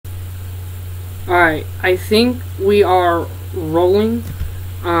Alright, I think we are rolling.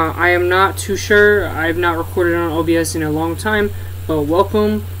 I am not too sure. I have not recorded on OBS in a long time, but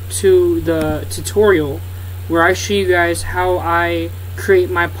welcome to the tutorial where I show you guys how I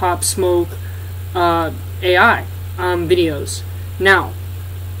create my Pop Smoke AI videos. Now,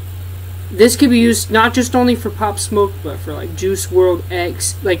 this could be used not just only for Pop Smoke, but for like Juice WRLD,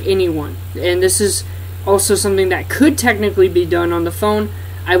 X, like anyone. And this is also something that could technically be done on the phone.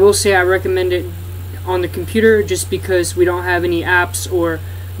 I will say I recommend it on the computer just because we don't have any apps or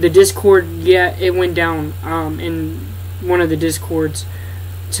the Discord yet. It went down in one of the Discords.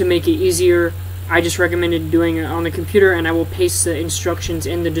 To make it easier, I just recommended doing it on the computer, and I will paste the instructions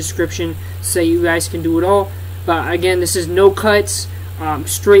in the description so that you guys can do it all. But again, this is no cuts,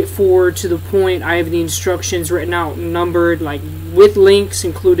 straightforward to the point. I have the instructions written out, numbered, like with links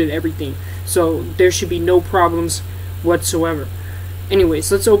included, everything. So there should be no problems whatsoever.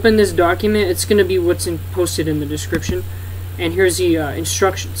 Anyways, let's open this document. It's going to be what's posted in the description. And here's the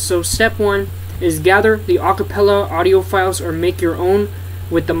instructions. So step 1 is gather the acapella audio files or make your own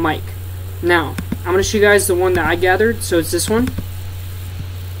with the mic. Now, I'm going to show you guys the one that I gathered. So it's this one.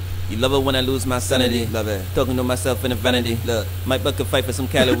 You love it when I lose my sanity. Love it. Talking to myself in a vanity. Look, might buck a fight for some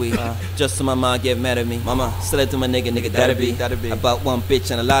calorie. Just so my mom get mad at me. Mama, sell it to my nigga, that'll be. About one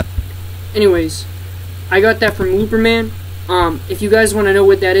bitch and a lot. Anyways, I got that from Looperman. If you guys want to know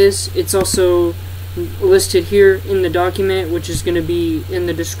what that is, it's also listed here in the document, which is going to be in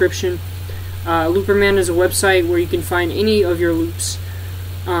the description. Looperman is a website where you can find any of your loops,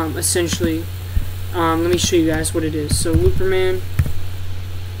 essentially. Let me show you guys what it is. So Looperman,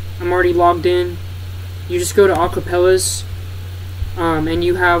 I'm already logged in. You just go to acapellas, and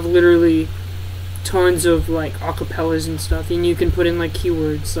you have literally tons of like acapellas and stuff, and you can put in like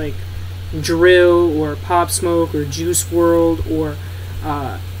keywords like drill or Pop Smoke or Juice WRLD or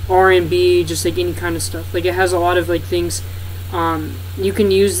R&B, just like any kind of stuff. Like it has a lot of like things. You can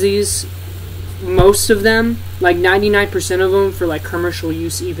use these, most of them, like 99% of them, for like commercial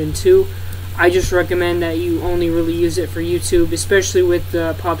use even too. I just recommend that you only really use it for YouTube, especially with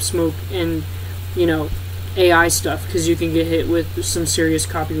Pop Smoke and, you know, AI stuff, because you can get hit with some serious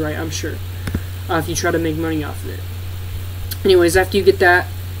copyright, I'm sure, if you try to make money off of it. Anyways, after you get that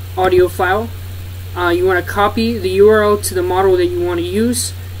audio file, you want to copy the URL to the model that you want to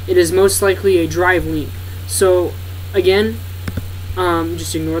use. It is most likely a drive link. So again,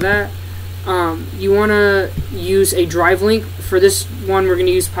 just ignore that. You want to use a drive link. For this one, we're going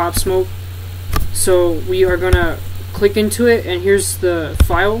to use Pop Smoke. So we are going to click into it, and here's the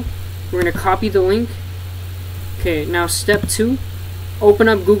file. We're going to copy the link. Okay, now step 2, open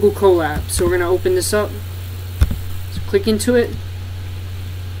up Google Collab. So we're going to open this up. So click into it.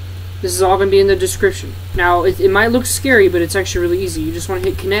 This is all going to be in the description. Now, it might look scary, but it's actually really easy. You just want to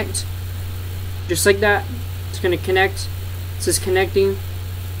hit connect. Just like that. It's going to connect. It says connecting,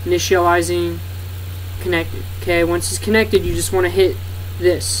 initializing, connected. Okay, once it's connected, you just want to hit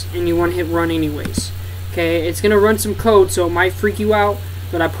this, and you want to hit run anyways. Okay, it's going to run some code, so it might freak you out,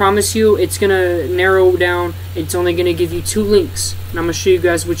 but I promise you, it's going to narrow down. It's only going to give you 2 links, and I'm going to show you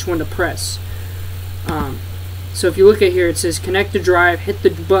guys which one to press. So if you look at here, it says connect the drive, hit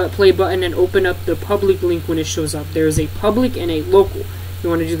the play button, and open up the public link when it shows up. There is a public and a local. You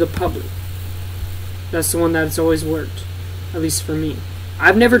want to do the public. That's the one that's always worked, at least for me.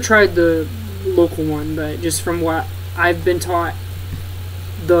 I've never tried the local one, but just from what I've been taught,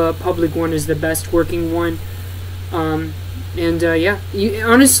 the public one is the best working one. Yeah,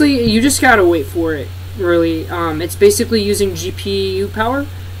 honestly, you just gotta wait for it, really. It's basically using GPU power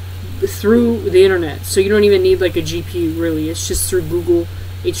through the internet, so you don't even need like a GPU really. It's just through Google.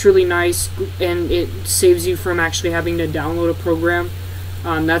 It's really nice, and it saves you from actually having to download a program.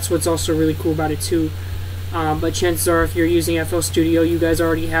 That's what's also really cool about it too. But chances are, if you're using FL Studio, you guys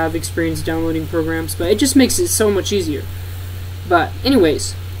already have experience downloading programs, but it just makes it so much easier. But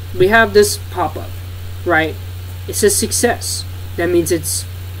anyways, we have this pop-up, right? It says success. That means it's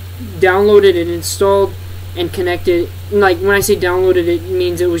downloaded and installed and connected. Like when I say downloaded, it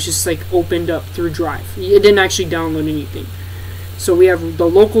means it was just like opened up through Drive. It didn't actually download anything. So we have the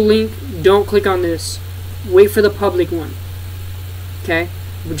local link. Don't click on this. Wait for the public one. Okay?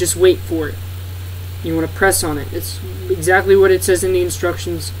 But just wait for it. You want to press on it. It's exactly what it says in the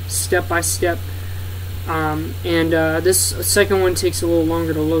instructions, step by step. This second one takes a little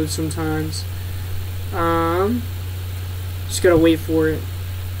longer to load sometimes. Just gotta wait for it.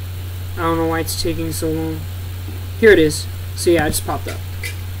 I don't know why it's taking so long. Here it is. So yeah, it just popped up.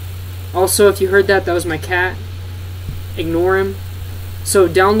 Also, if you heard that, that was my cat. Ignore him. So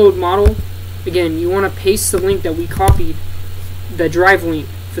download model. Again, you want to paste the link that we copied, the drive link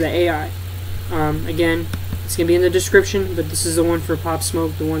for the AI. Again, it's going to be in the description, but this is the one for Pop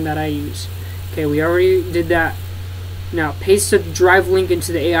Smoke, the one that I use. Okay, we already did that. Now, paste the drive link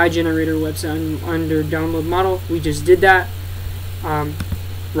into the AI generator website under download model. We just did that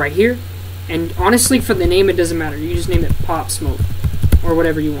right here. And honestly, for the name, it doesn't matter. You just name it Pop Smoke or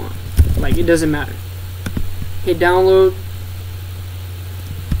whatever you want. Like, it doesn't matter. Hit download.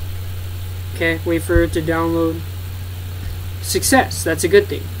 Okay, wait for it to download. Success. That's a good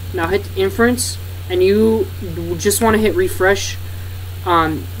thing. Now hit inference, and you just want to hit refresh,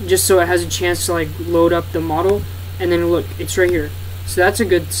 just so it has a chance to like load up the model. And then look, it's right here. So that's a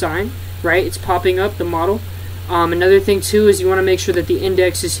good sign, right? It's popping up the model. Another thing too is you want to make sure that the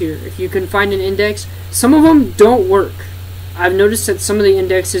index is here. If you can find an index, some of them don't work. I've noticed that some of the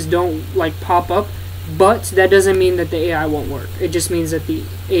indexes don't like pop up, but that doesn't mean that the AI won't work. It just means that the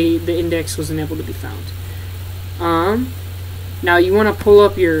index wasn't able to be found. Now you want to pull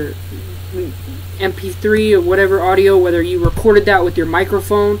up your MP3 or whatever audio, whether you recorded that with your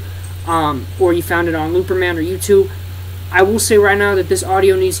microphone, or you found it on Looperman or YouTube. I will say right now that this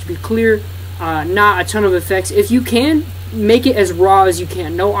audio needs to be clear, not a ton of effects. If you can, make it as raw as you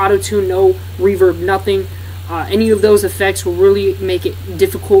can. No auto-tune, no reverb, nothing. Any of those effects will really make it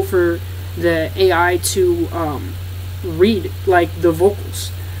difficult for the AI to read, like, the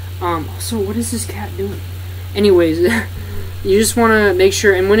vocals. So what is this cat doing? Anyways, you just want to make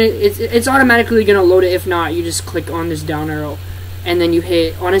sure, and when it's automatically going to load it. If not, you just click on this down arrow, and then you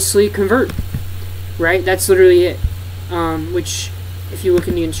hit, honestly, convert. Right? That's literally it. Which, if you look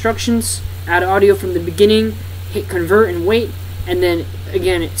in the instructions, add audio from the beginning, hit convert and wait, and then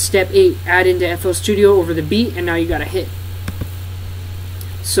again, step 8, add into FL Studio over the beat, and now you got a hit.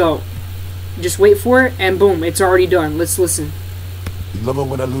 So, just wait for it, and boom, it's already done. Let's listen. Love it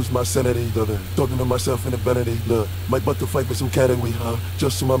when I lose my sanity, talking to myself in the vanity. Look, might butt to fight for some category,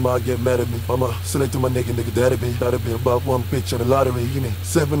 just so my mom get mad at me. I'ma send it to my nigga, that'll be about one bitch on the lottery. You mean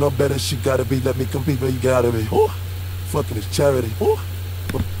 7 or better, she gotta be. Let me compete, but you gotta be. Oh, fucking his charity. Oh.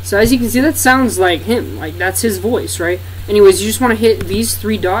 So as you can see, that sounds like him. Like, that's his voice, right? Anyways, you just want to hit these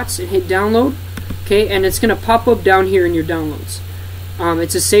 3 dots and hit download. Okay, and it's gonna pop up down here in your downloads.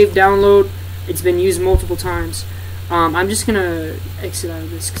 It's a saved download. It's been used multiple times. I'm just gonna exit out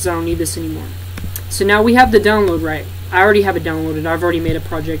of this because I don't need this anymore. So now we have the download, right? I already have it downloaded. I've already made a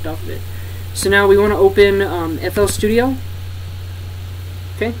project off of it. So now we want to open FL Studio.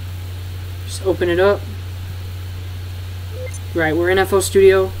 Okay, just open it up. Right, we're in FL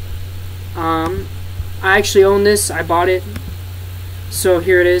Studio. I actually own this. I bought it. So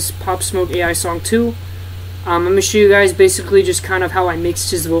here it is, Pop Smoke AI Song 2. I'm gonna show you guys basically just kind of how I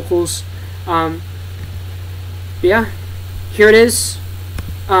mixed his vocals. Yeah, here it is.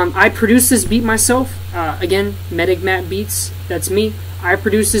 I produced this beat myself. Again, Medic Matt Beats, that's me. I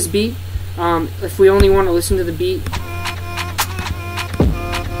produced this beat. If we only want to listen to the beat.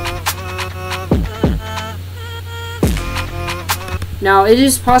 Now, it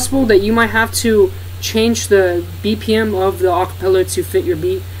is possible that you might have to change the BPM of the acapella to fit your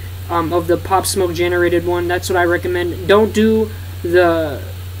beat, of the Pop Smoke generated one. That's what I recommend. Don't do the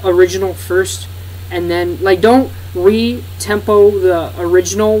original first, and then, like, don't re-tempo the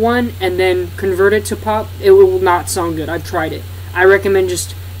original one and then convert it to pop. It will not sound good. I've tried it. I recommend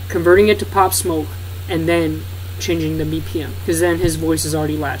just converting it to Pop Smoke and then changing the BPM, because then his voice is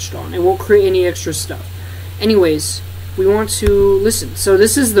already latched on. It won't create any extra stuff. Anyways, we want to listen. So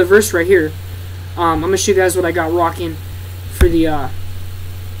this is the verse right here. I'm going to show you guys what I got rocking for the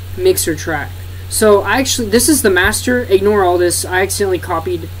mixer track. So this is the master. Ignore all this. I accidentally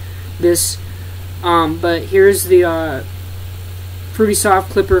copied this. But here's the Fruity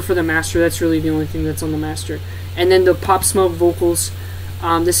Soft clipper for the master. That's really the only thing that's on the master. And then the Pop Smoke vocals.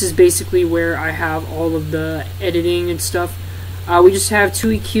 This is basically where I have all of the editing and stuff. We just have 2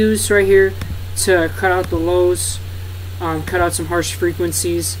 EQs right here to cut out the lows, cut out some harsh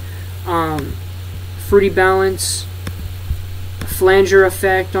frequencies, fruity balance, a flanger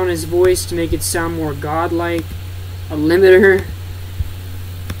effect on his voice to make it sound more godlike, a limiter,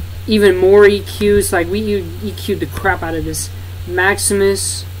 even more EQs. Like, we EQ'd the crap out of this,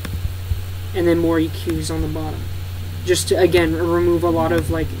 Maximus, and then more EQs on the bottom, just to, again, remove a lot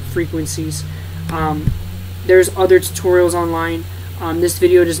of like frequencies. There's other tutorials online. This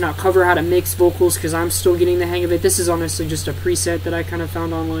video does not cover how to mix vocals because I'm still getting the hang of it. This is honestly just a preset that I kind of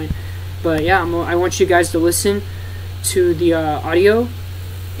found online. But yeah, I want you guys to listen to the audio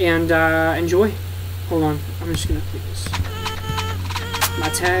and enjoy. Hold on, I'm just gonna click this. My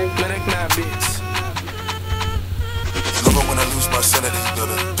tag. when I lose my sanity.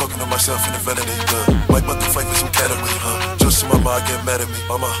 Talking to myself in the vanity. Might about to fight for some category, just so my mom get mad at me.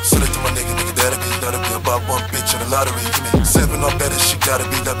 Mama, send it to my nigga, that'll be about one bitch in the lottery. Give me 7 or better, she gotta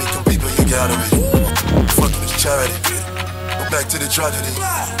be, let me compete with your gallery. Fucking is charity. Go back to the tragedy.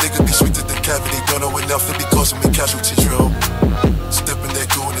 They could be sweeter than cavity, don't know enough to be causing me casualties, real. Step in there,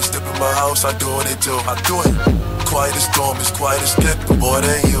 doing it, step in my house, I do what they do, I do it. Quiet as storm, as quiet as kept, the boy,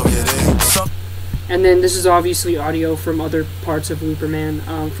 they ain't you, yeah, they ain't some. And then this is obviously audio from other parts of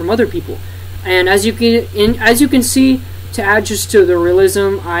Looperman, from other people. And as you can see, to add just to the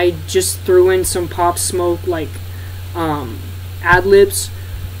realism, I just threw in some Pop Smoke like ad libs,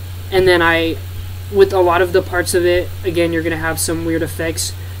 and then with a lot of the parts of it, again, you're gonna have some weird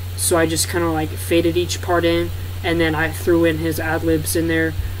effects. So I just kind of like faded each part in, and then I threw in his ad libs in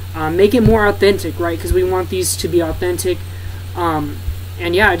there, make it more authentic, right? Because we want these to be authentic.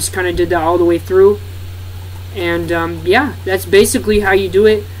 And yeah, I just kind of did that all the way through. And yeah, that's basically how you do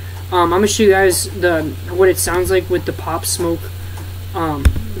it. I'm going to show you guys what it sounds like with the Pop Smoke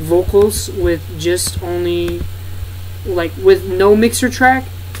vocals, with just only, like, with no mixer track,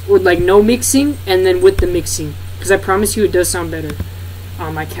 with like no mixing, and then with the mixing. Because I promise you it does sound better.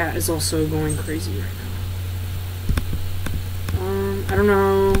 My cat is also going crazy right now. I don't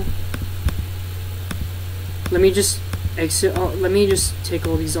know. Let me just exit. Let me just take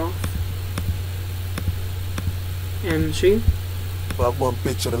all these off and show you. About one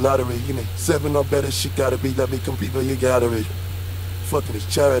bitch in the lottery, you know, 7 or better, she gotta be, let me compete with your gallery. Fucking is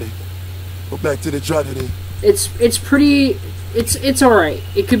charity. Go back to the tragedy. It's pretty. It's all right.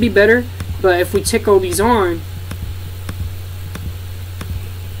 It could be better, but if we tick all these on.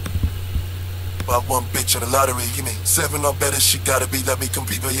 About one bitch in the lottery, you mean 7 or better, she gotta be, let me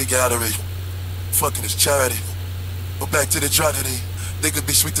compete with your gallery. Fucking is charity. Go back to the tragedy. They could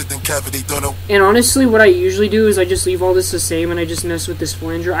be sweeter than cavity, don't know. And honestly, what I usually do is I just leave all this the same and I just mess with this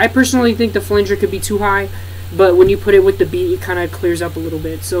flanger. I personally think the flanger could be too high, but when you put it with the beat, it kind of clears up a little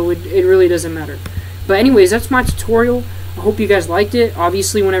bit, so it really doesn't matter. But anyways, that's my tutorial. I hope you guys liked it.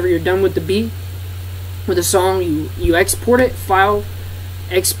 Obviously, whenever you're done with the beat, with a song, you export it, file,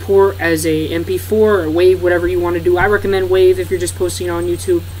 export as a MP4 or WAV, whatever you want to do. I recommend WAV if you're just posting it on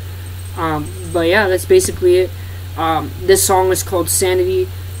YouTube. But yeah, that's basically it. This song is called Sanity.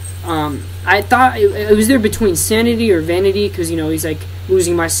 I thought it was there between Sanity or Vanity, because, you know, he's like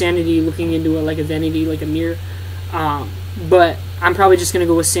losing my sanity, looking into it like a vanity, like a mirror. But I'm probably just going to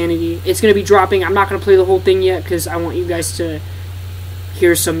go with Sanity. It's going to be dropping. I'm not going to play the whole thing yet because I want you guys to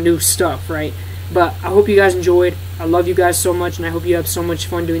hear some new stuff, right? But I hope you guys enjoyed. I love you guys so much, and I hope you have so much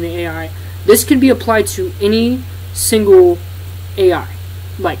fun doing the AI. This can be applied to any single AI,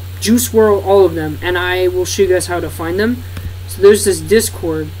 like Juice WRLD, all of them, and I will show you guys how to find them. So there's this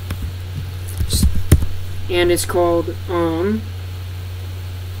Discord, and it's called, let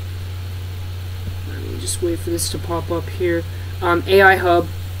me just wait for this to pop up here, AI Hub.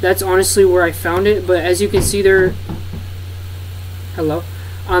 That's honestly where I found it, but as you can see there,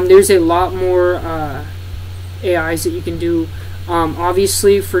 there's a lot more AIs that you can do.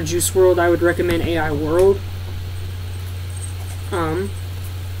 Obviously for Juice WRLD, I would recommend AI World.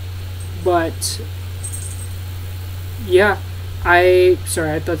 But yeah,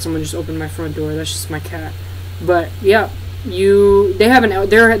 sorry, I thought someone just opened my front door. That's just my cat. But yeah, they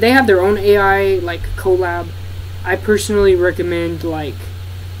have their own AI like collab. I personally recommend like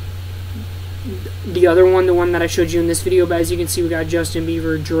the other one, the one that I showed you in this video. But as you can see, we got Justin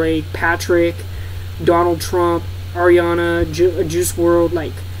Bieber, Drake, Patrick, Donald Trump, Ariana, Juice WRLD.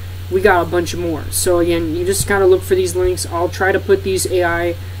 Like, we got a bunch more. So again, you just gotta look for these links. I'll try to put these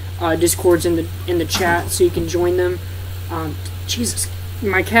AI Discords in the chat so you can join them. Jesus,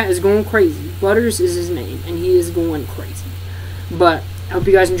 my cat is going crazy. Butters is his name, and he is going crazy. But I hope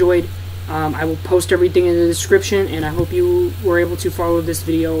you guys enjoyed. I will post everything in the description, and I hope you were able to follow this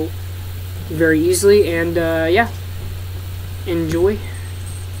video very easily. And yeah, enjoy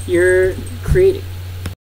your creating.